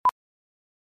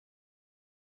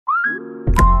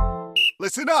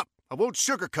Listen up. I won't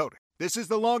sugarcoat it. This is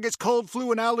the longest cold,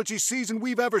 flu, and allergy season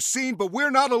we've ever seen, but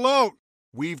we're not alone.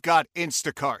 We've got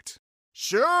Instacart.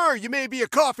 Sure, you may be a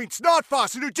coughing snot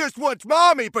faucet who just wants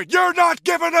mommy, but you're not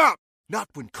giving up. Not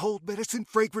when cold medicine,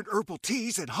 fragrant herbal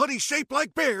teas, and honey shaped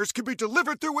like bears can be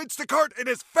delivered through Instacart in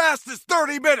as fast as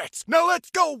 30 minutes. Now let's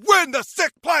go win the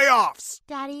sick playoffs.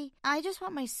 Daddy, I just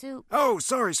want my soup. Oh,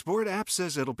 sorry, Sport. App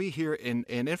says it'll be here in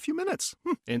a few minutes.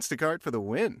 Instacart for the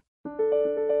win.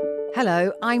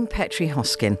 Hello, I'm Petri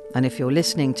Hoskin, and if you're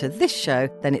listening to this show,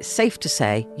 then it's safe to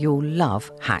say you'll love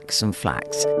Hacks and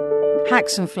Flacks.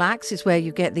 Hacks and Flacks is where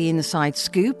you get the inside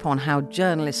scoop on how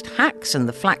journalist hacks and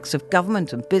the flacks of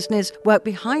government and business work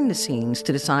behind the scenes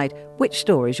to decide which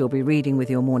stories you'll be reading with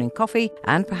your morning coffee,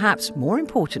 and perhaps more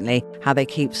importantly, how they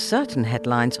keep certain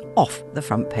headlines off the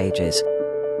front pages.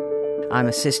 I'm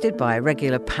assisted by a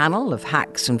regular panel of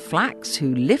hacks and flacks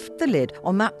who lift the lid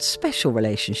on that special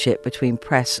relationship between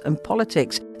press and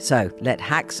politics. So let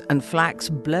Hacks and Flacks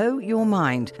blow your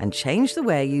mind and change the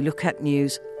way you look at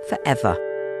news forever.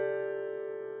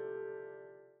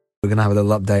 We're going to have a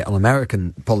little update on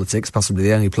American politics, possibly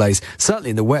the only place, certainly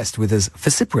in the West, with as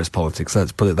vociferous politics,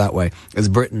 let's put it that way, as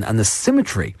Britain, and the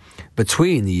symmetry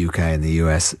between the UK and the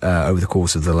US over the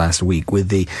course of the last week, with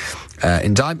the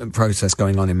indictment process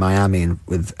going on in Miami and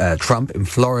with Trump in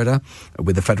Florida,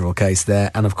 with the federal case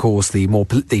there, and of course the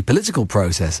the political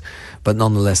process, but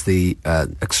nonetheless the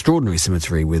extraordinary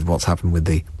symmetry with what's happened with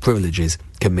the Privileges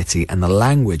Committee and the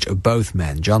language of both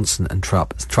men, Johnson and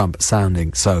Trump,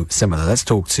 sounding so similar. Let's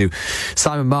talk to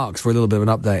Simon Marks for a little bit of an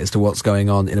update as to what's going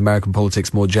on in American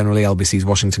politics more generally, LBC's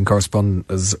Washington correspondent,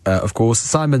 of course.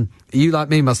 Simon, you, like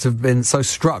me, must have been so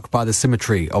struck by the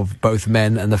symmetry of both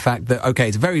men and the fact that, okay,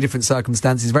 it's very different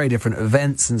circumstances, very different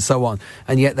events and so on,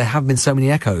 and yet there have been so many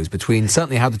echoes between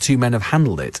certainly how the two men have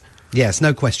handled it. Yes,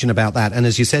 no question about that. And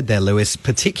as you said there, Lewis,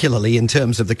 particularly in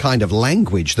terms of the kind of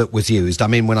language that was used. I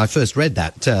mean, when I first read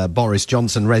that Boris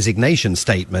Johnson resignation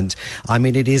statement, I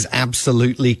mean, it is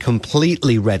absolutely,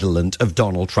 completely redolent of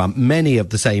Donald Trump. Many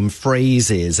of the same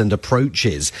phrases and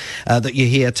approaches that you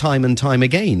hear time and time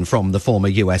again from the former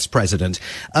US president.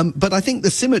 But I think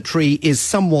the symmetry is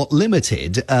somewhat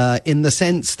limited in the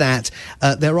sense that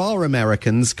there are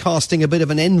Americans casting a bit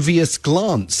of an envious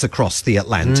glance across the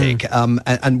Atlantic.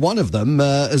 And one of them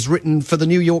has written for the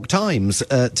New York Times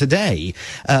today,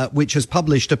 which has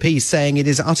published a piece saying it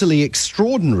is utterly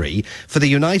extraordinary for the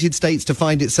United States to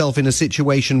find itself in a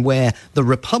situation where the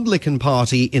Republican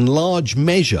Party, in large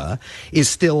measure, is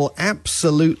still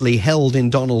absolutely held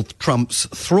in Donald Trump's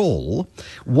thrall,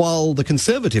 while the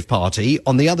Conservative Party,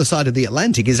 on the other side of the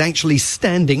Atlantic, is actually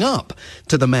standing up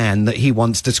to the man that he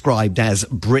once described as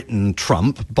Britain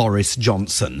Trump, Boris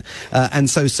Johnson.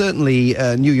 And so certainly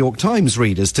New York Times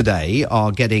readers today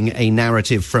are getting a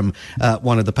narrative from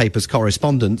one of the paper's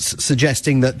correspondents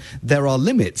suggesting that there are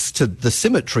limits to the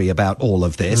symmetry about all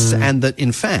of this, and that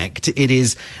in fact it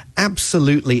is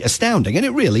absolutely astounding, and it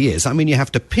really is. I mean, you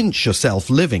have to pinch yourself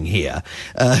living here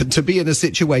to be in a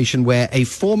situation where a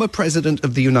former president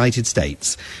of the United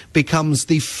States becomes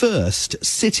the first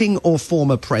sitting or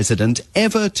former president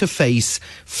ever to face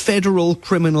federal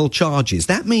criminal charges.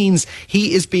 That means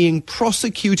he is being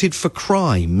prosecuted for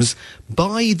crimes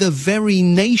by the very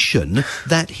nation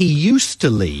that he used to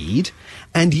lead,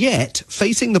 and yet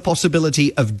facing the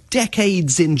possibility of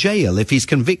decades in jail if he's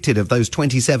convicted of those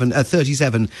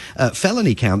 37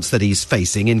 felony counts that he's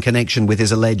facing in connection with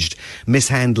his alleged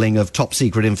mishandling of top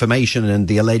secret information and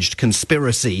the alleged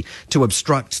conspiracy to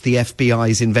obstruct the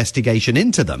FBI's investigation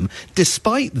into them.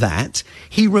 Despite that,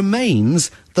 he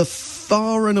remains the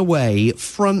far and away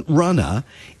front runner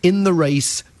in the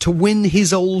race to win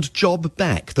his old job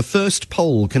back. The first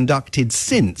poll conducted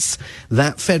since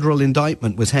that federal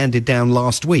indictment was handed down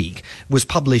last week was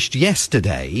published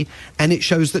yesterday, and it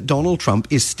shows that Donald Trump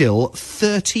is still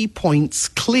 30 points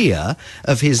clear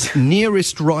of his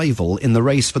nearest rival in the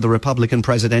race for the Republican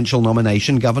presidential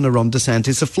nomination, Governor Ron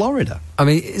DeSantis of Florida. I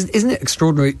mean, isn't it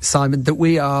extraordinary, Simon, that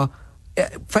we are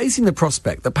facing the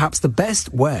prospect that perhaps the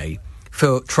best way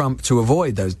for Trump to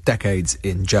avoid those decades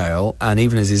in jail, and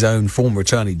even as his own former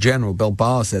Attorney General Bill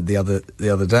Barr said the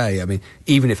other day, I mean,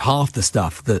 even if half the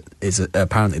stuff that is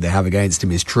apparently they have against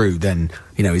him is true, then,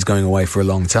 you know, he's going away for a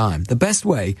long time. The best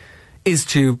way is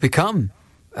to become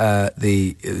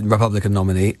the Republican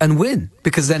nominee and win,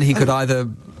 because then he could either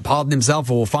pardon himself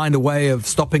or find a way of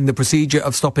stopping the procedure,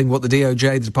 of stopping what the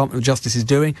DOJ, the Department of Justice, is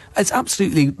doing. It's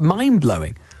absolutely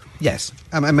mind-blowing Yes,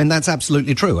 I mean, that's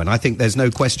absolutely true. And I think there's no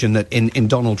question that in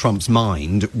Donald Trump's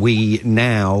mind, we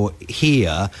now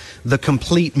hear the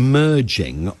complete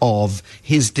merging of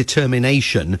his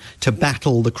determination to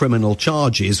battle the criminal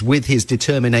charges with his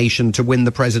determination to win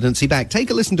the presidency back.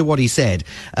 Take a listen to what he said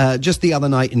just the other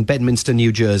night in Bedminster,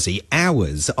 New Jersey,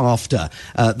 hours after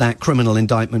that criminal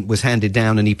indictment was handed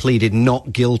down and he pleaded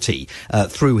not guilty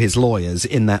through his lawyers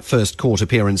in that first court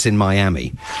appearance in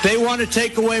Miami. They want to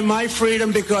take away my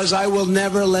freedom because I will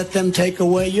never let them take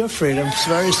away your freedom. It's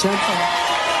very simple.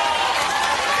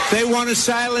 They want to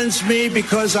silence me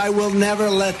because I will never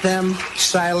let them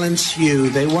silence you.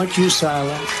 They want you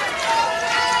silenced.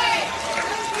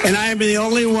 And I am the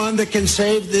only one that can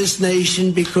save this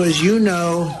nation because you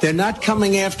know they're not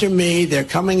coming after me, they're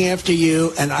coming after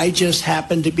you, and I just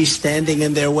happen to be standing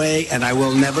in their way, and I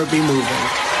will never be moving.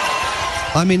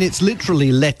 I mean, it's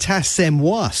literally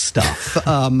l'état-c'est-moi stuff,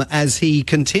 as he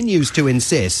continues to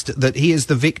insist that he is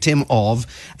the victim of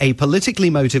a politically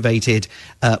motivated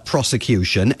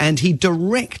prosecution, and he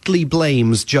directly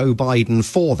blames Joe Biden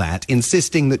for that,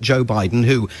 insisting that Joe Biden,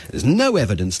 who there's no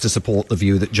evidence to support the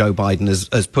view that Joe Biden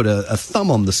has put a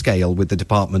thumb on the scale with the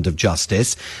Department of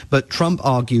Justice, but Trump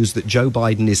argues that Joe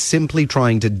Biden is simply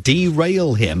trying to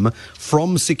derail him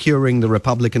from securing the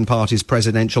Republican Party's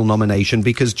presidential nomination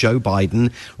because Joe Biden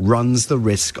runs the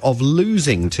risk of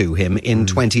losing to him in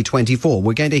 2024.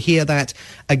 We're going to hear that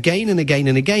again and again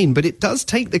and again, but it does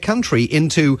take the country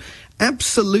into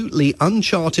absolutely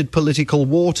uncharted political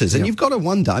waters. And you've got to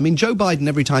wonder, I mean, Joe Biden,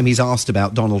 every time he's asked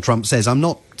about Donald Trump, says, I'm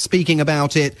not speaking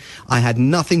about it. I had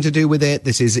nothing to do with it.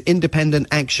 This is independent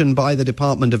action by the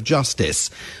Department of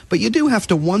Justice. But you do have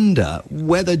to wonder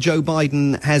whether Joe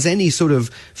Biden has any sort of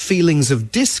feelings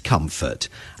of discomfort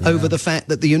over the fact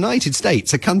that the United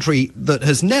States, a country that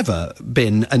has never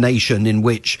been a nation in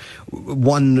which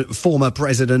one former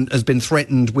president has been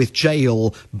threatened with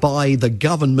jail by the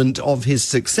government of his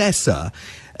successor,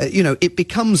 it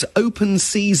becomes open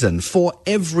season for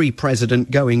every president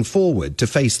going forward to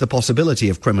face the possibility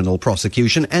of criminal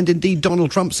prosecution. And indeed, Donald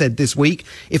Trump said this week,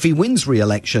 if he wins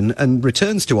re-election and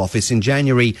returns to office in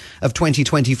January of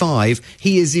 2025,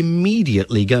 he is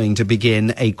immediately going to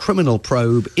begin a criminal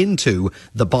probe into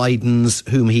the Bidens,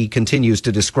 whom he continues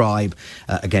to describe,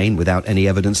 again, without any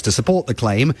evidence to support the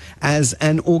claim, as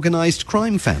an organised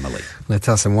crime family.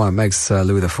 L'état-c'est-moi makes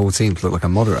Louis XIV look like a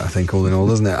moderate, I think, all in all,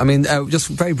 doesn't it? I mean, just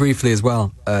very briefly as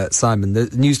well, Simon, the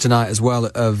news tonight as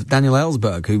well of Daniel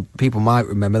Ellsberg, who people might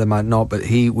remember, they might not, but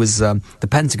he was the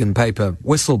Pentagon paper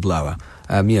whistleblower,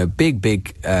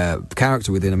 big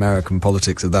character within American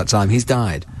politics at that time. He's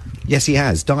died. Yes, he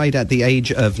has. Died at the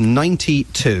age of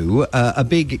 92. A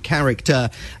big character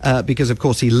because, of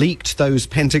course, he leaked those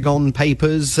Pentagon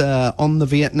papers on the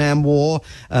Vietnam War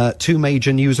to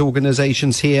major news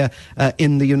organizations here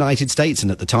in the United States,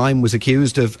 and at the time was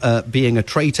accused of being a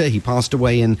traitor. He passed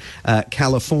away in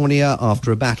California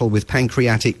after a battle with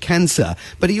pancreatic cancer.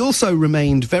 But he also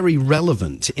remained very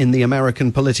relevant in the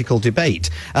American political debate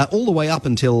all the way up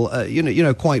until,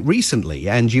 quite recently.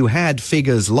 And you had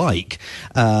figures like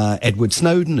Edward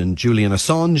Snowden and Julian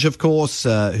Assange, of course,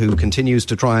 who continues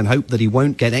to try and hope that he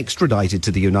won't get extradited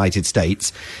to the United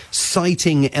States,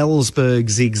 citing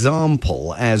Ellsberg's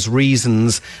example as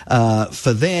reasons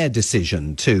for their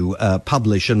decision to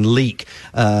publish and leak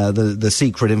the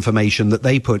secret information that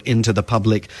they put into the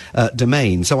public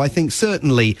domain. So I think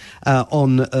certainly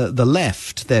on the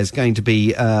left there's going to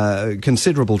be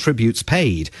considerable tributes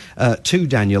paid to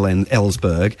Daniel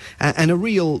Ellsberg and a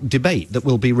real debate that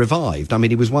will be revived. I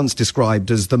mean, he was once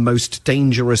described as the most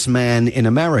dangerous man in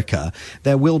America.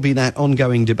 There will be that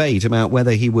ongoing debate about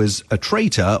whether he was a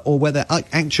traitor or whether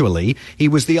actually he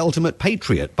was the ultimate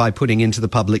patriot by putting into the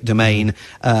public domain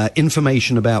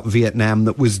information about Vietnam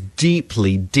that was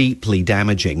deeply, deeply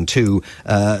damaging to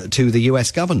the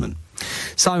US government.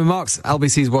 Simon Marks,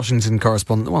 LBC's Washington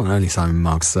correspondent, the one and only Simon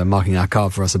Marks, marking our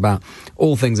card for us about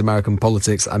all things American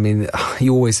politics. I mean,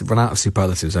 you always run out of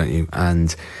superlatives, don't you?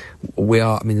 And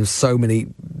there's so many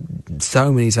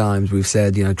times we've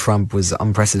said, Trump was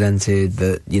unprecedented,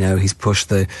 that, he's pushed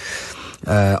the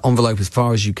envelope as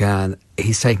far as you can.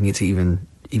 He's taking it to even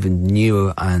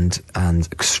newer and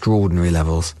extraordinary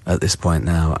levels at this point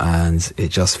now, and it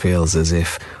just feels as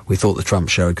if we thought the Trump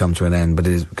show had come to an end, but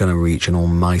it is going to reach an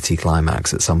almighty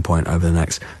climax at some point over the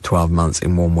next 12 months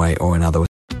in one way or another.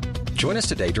 Join us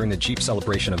today during the Jeep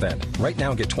Celebration event. Right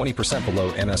now, get 20%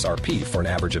 below MSRP for an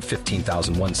average of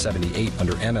 $15,178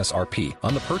 under MSRP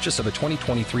on the purchase of a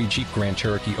 2023 Jeep Grand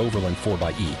Cherokee Overland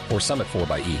 4xE or Summit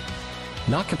 4xE.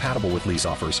 Not compatible with lease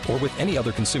offers or with any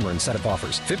other consumer incentive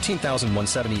offers.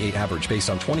 15,178 average based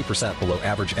on 20% below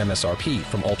average MSRP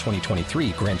from all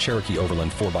 2023 Grand Cherokee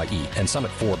Overland 4xE and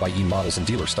Summit 4xE models in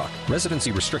dealer stock.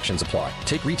 Residency restrictions apply.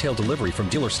 Take retail delivery from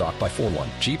dealer stock by 4/1.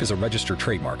 Jeep is a registered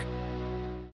trademark.